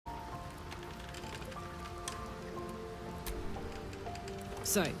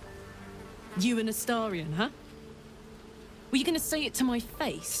So, you and Astarion, huh? Were you gonna say it to my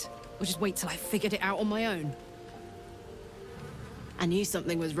face? Or just wait till I figured it out on my own? I knew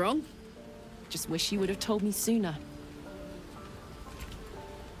something was wrong. Just wish you would have told me sooner.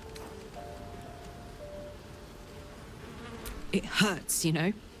 It hurts, you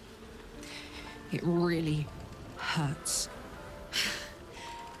know? It really hurts.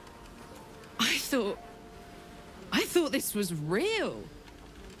 I thought this was real.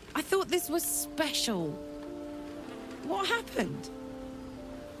 I thought this was special. What happened?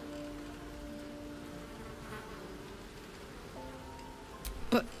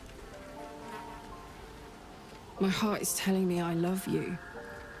 But my heart is telling me I love you.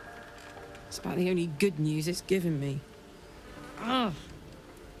 It's about the only good news it's given me. I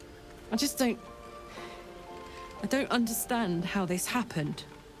don't understand how this happened.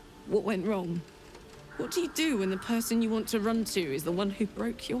 What went wrong? What do you do when the person you want to run to is the one who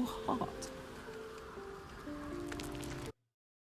broke your heart?